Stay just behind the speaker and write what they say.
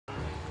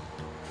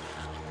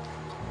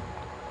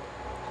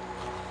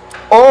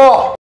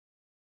Oh!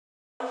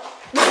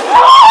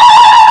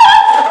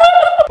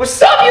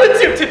 What's up,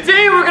 YouTube?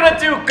 Today we're gonna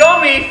do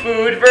gummy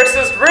food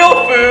versus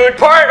real food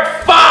part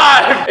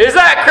 5. Is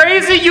that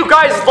crazy? You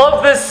guys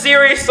love this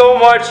series so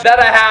much that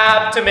I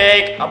have to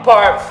make a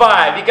part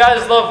 5. You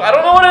guys love, I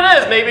don't know what it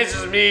is. Maybe it's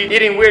just me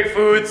eating weird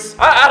foods.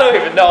 I don't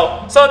even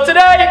know. So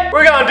today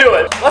we're gonna do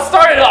it. Let's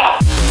start it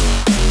off.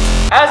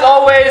 As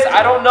always,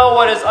 I don't know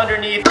what is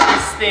underneath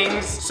these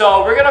things.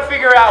 So we're gonna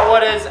figure out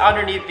what is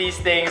underneath these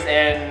things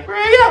and here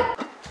we go.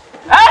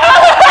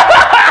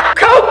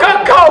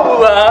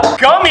 Coca-Cola!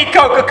 Gummy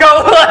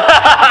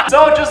Coca-Cola!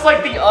 So just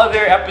like the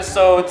other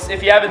episodes,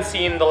 if you haven't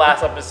seen the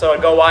last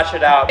episode, go watch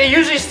it out. It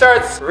usually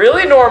starts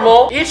really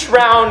normal. Each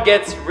round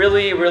gets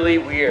really, really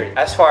weird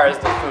as far as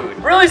the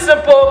food. Really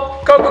simple,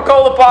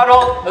 Coca-Cola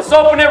bottle. Let's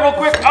open it real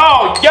quick.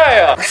 Oh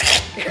yeah!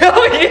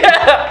 Oh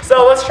yeah!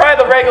 So let's try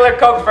the regular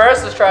Coke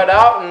first. Let's try it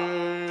out.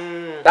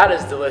 That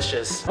is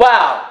delicious.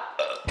 Wow.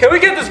 Can we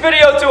get this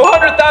video to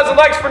 100,000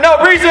 likes for no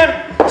reason?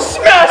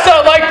 Smash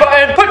that like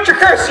button, put your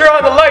cursor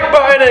on the like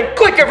button and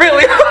click it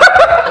really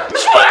hard.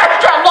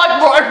 Smash that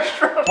like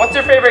button. What's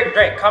your favorite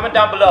drink? Comment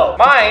down below.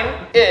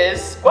 Mine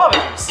is Guava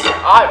Juice,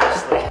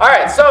 obviously.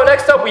 Alright, so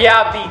next up we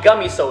have the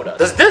gummy soda.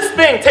 Does this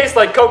thing taste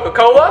like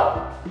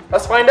Coca-Cola?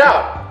 Let's find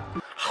out.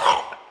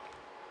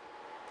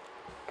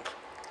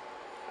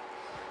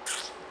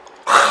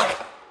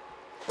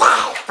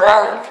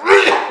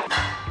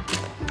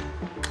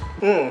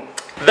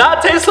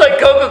 That tastes like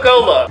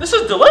Coca-Cola. This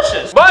is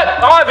delicious. But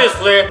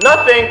obviously,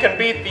 nothing can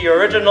beat the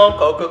original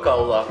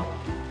Coca-Cola.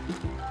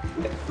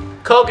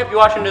 Coke, if you're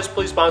watching this,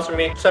 please sponsor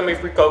me. Send me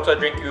free Cokes. I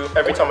drink you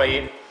every time I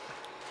eat.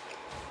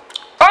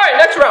 Alright,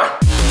 next round.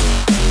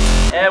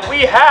 And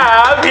we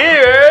have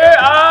here,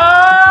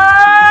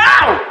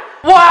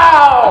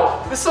 wow!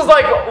 This is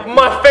like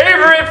my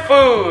favorite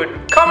food.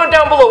 Comment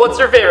down below, what's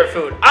your favorite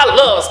food? I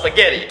love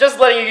spaghetti. Just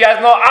letting you guys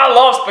know, I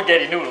love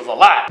spaghetti noodles a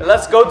lot. And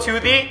let's go to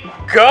the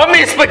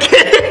gummy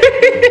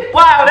spaghetti.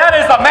 Wow, that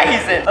is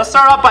amazing. Let's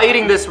start off by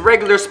eating this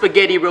regular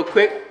spaghetti real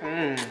quick.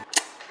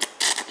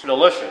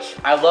 Delicious.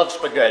 I love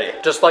spaghetti.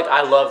 Just like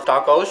I love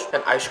tacos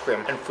and ice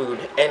cream and food,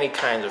 any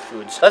kinds of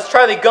foods. Let's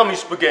try the gummy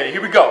spaghetti.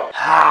 Here we go.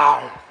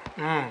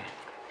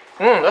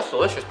 That's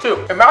delicious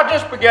too. Imagine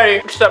spaghetti,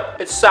 except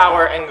it's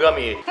sour and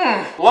gummy.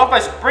 What if I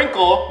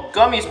sprinkle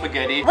gummy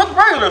spaghetti with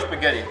regular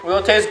spaghetti? Will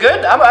it taste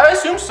good? I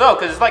assume so,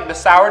 because it's like the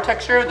sour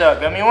texture, the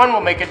gummy one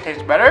will make it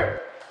taste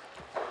better.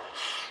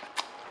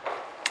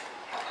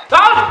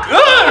 That's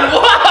good!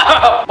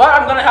 Wow! But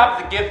I'm gonna have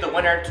to give the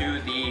winner to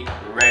the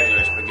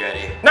regular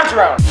spaghetti. Next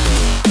round.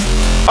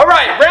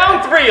 Alright,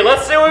 round 3.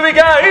 Let's see what we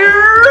got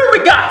here. We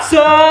got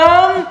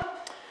some...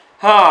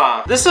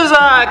 This is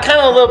kind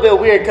of a little bit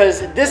weird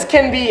because this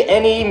can be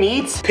any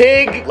meat.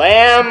 Pig,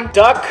 lamb,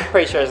 duck.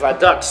 Pretty sure it's not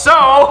duck. So,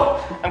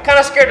 I'm kind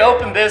of scared to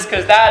open this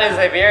because that is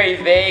a very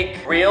vague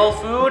real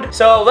food.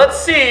 So, let's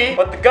see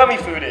what the gummy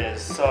food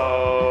is.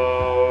 So,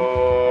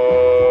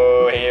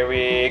 here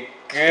we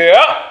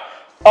go.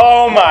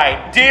 Oh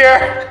my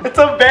dear. It's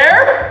a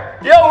bear?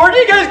 Yo, where do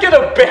you guys get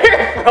a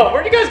bear from?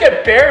 Where do you guys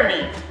get bear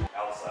meat?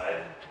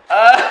 Outside.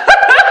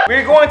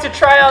 We're going to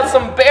try out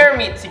some bear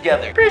meat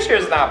together. Pretty sure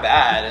it's not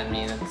bad. I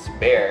mean, it's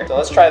bear. So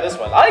let's try this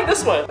one. I like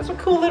this one. That's a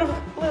cool little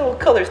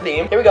color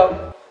theme. Here we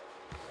go.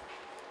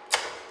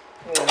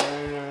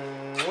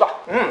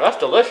 That's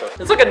delicious.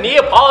 It's like a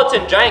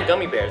Neapolitan giant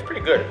gummy bear. It's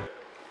pretty good.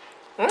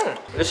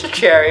 This is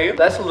cherry.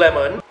 That's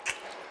lemon.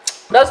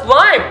 That's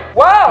lime.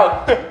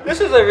 Wow.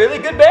 This is a really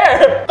good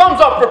bear. Thumbs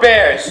up for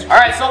bears. All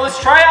right, so let's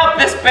try out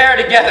this bear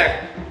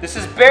together. This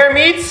is Bear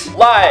Meats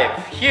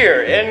live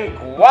here in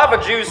Guava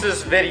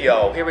Juice's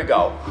video. Here we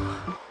go.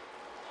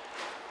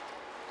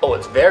 Oh,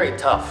 it's very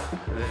tough.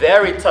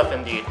 Very tough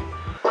indeed.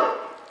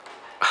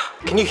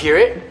 Can you hear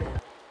it?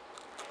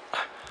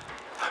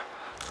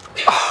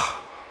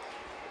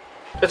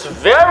 It's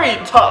very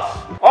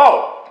tough.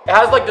 Oh, it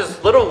has like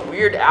this little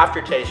weird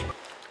aftertaste.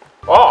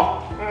 Oh.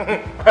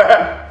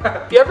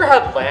 Have you ever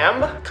had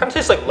lamb? Kind of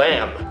tastes like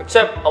lamb,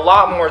 except a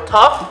lot more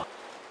tough.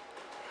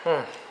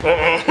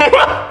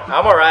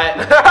 I'm alright.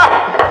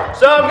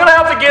 So I'm gonna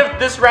have to give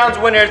this round's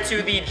winner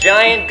to the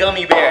giant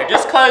gummy bear,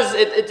 just cause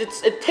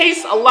it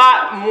tastes a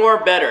lot more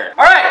better.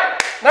 Alright,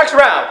 next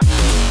round.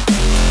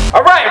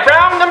 Alright,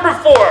 round number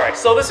 4.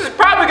 So this is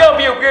probably gonna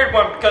be a weird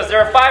one because there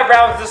are 5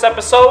 rounds this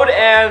episode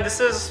and this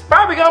is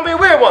probably gonna be a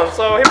weird one.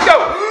 So here we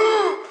go.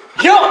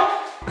 Yo!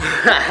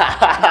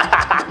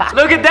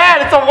 Look at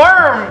that, it's a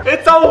worm.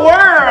 It's a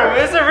worm.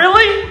 Is it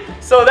really?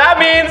 So that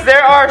means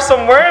there are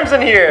some worms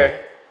in here.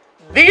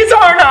 These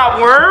are not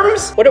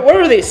worms. What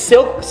are these?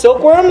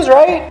 Silkworms,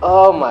 right?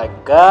 Oh my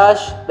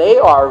gosh, they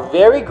are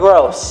very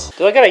gross.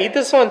 Do I gotta eat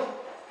this one?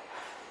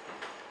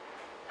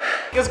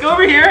 Let's go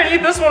over here and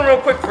eat this one real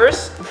quick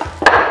first.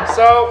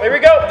 So here we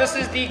go. This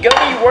is the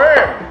gummy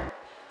worm.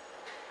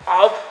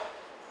 Ow.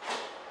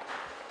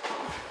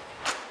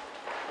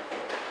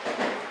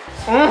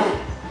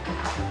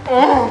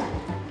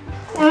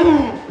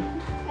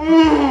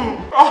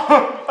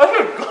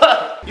 That's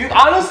good. You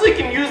honestly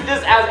can use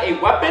this as a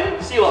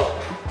weapon. See, look.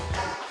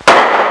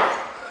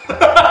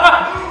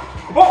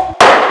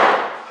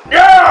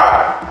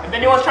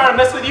 trying to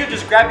mess with you,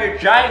 just grab your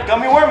giant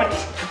gummy worm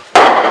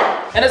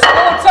and it's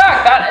still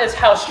intact. That is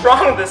how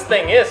strong this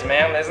thing is,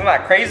 man. Isn't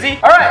that crazy?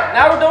 All right,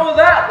 now we're done with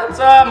that. Let's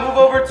move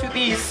over to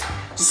these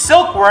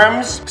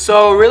silkworms.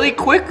 So really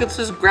quick, let's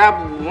just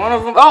grab one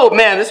of them. Oh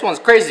man, this one's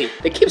crazy.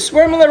 They keep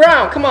swarming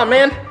around. Come on,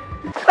 man.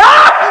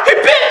 Ah! He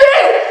bit me!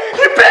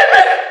 He bit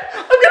me!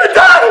 I'm gonna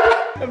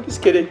die! I'm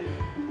just kidding.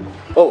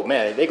 Oh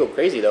man, they go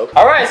crazy though.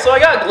 All right, so I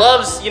got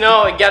gloves. You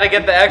know, I gotta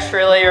get the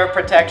extra layer of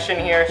protection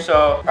here.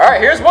 So, all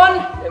right, here's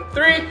one. In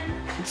 3,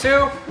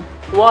 2,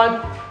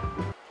 1.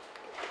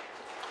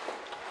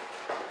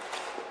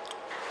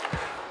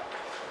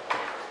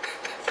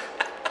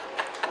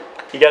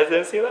 You guys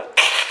didn't see that?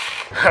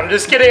 I'm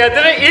just kidding, I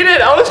didn't eat it.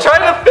 I was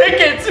trying to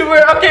fake it to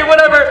where, okay,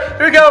 whatever.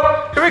 Here we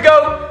go, here we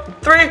go.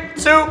 3,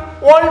 2,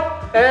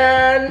 1,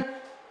 and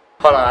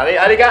hold on,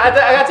 I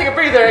gotta take a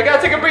breather. I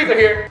gotta take a breather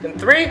here. In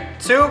 3,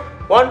 2,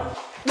 1.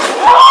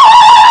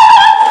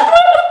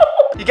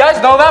 You guys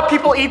know that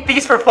people eat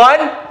these for fun?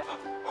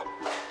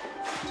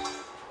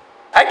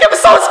 I get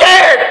so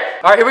scared.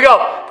 All right, here we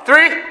go.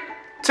 3,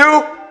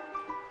 2,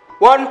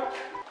 1.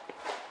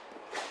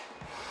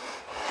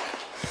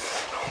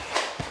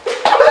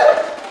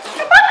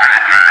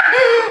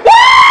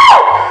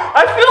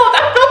 I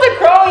felt it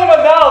crawling in my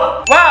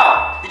mouth.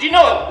 Wow, did you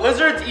know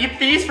lizards eat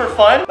these for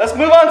fun? Let's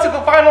move on to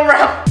the final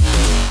round.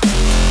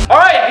 All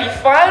right, the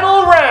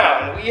final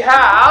round. We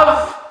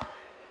have,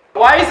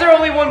 why is there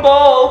only one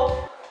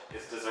bowl?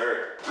 It's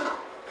dessert.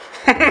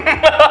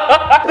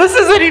 This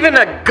isn't even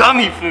a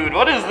gummy food.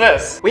 What is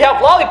this? We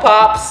have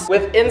lollipops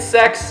with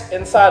insects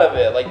inside of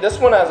it. Like this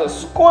one has a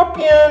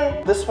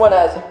scorpion, this one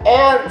has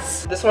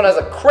ants, this one has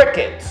a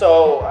cricket.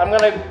 So I'm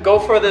gonna go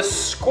for this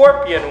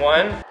scorpion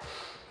one.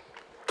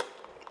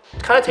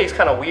 Kind of tastes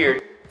kind of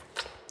weird.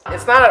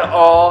 It's not at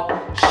all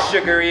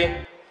sugary.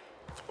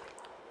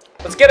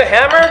 Let's get a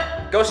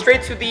hammer, go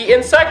straight to the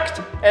insect,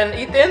 and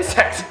eat the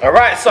insect. All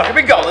right, so here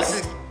we go. This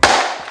is.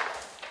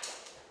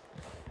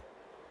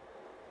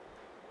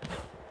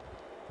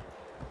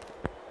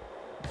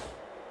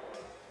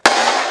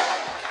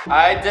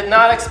 I did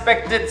not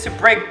expect it to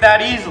break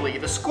that easily.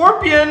 The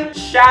scorpion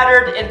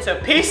shattered into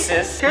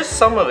pieces. Here's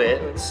some of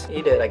it. Let's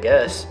eat it, I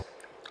guess.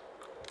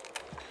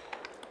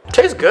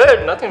 Tastes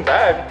good, nothing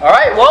bad. All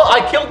right, well,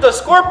 I killed the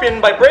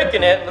scorpion by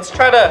breaking it. Let's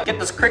try to get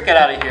this cricket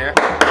out of here.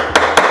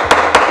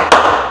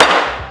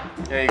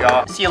 There you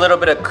go. See a little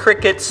bit of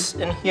crickets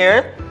in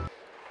here.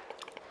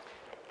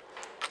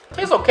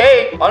 Tastes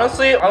okay.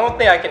 Honestly, I don't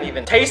think I can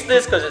even taste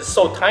this because it's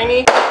so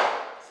tiny.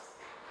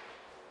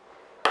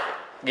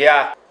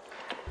 Yeah.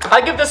 I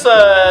give this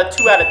a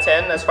 2 out of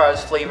 10 as far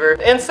as flavor.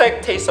 The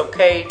insect tastes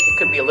okay. It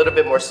could be a little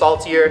bit more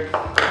saltier.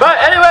 But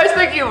anyways,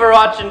 thank you for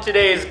watching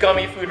today's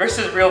gummy food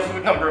versus real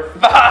food number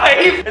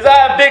 5. Is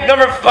that a big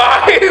number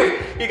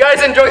 5? You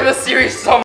guys enjoy this series so much.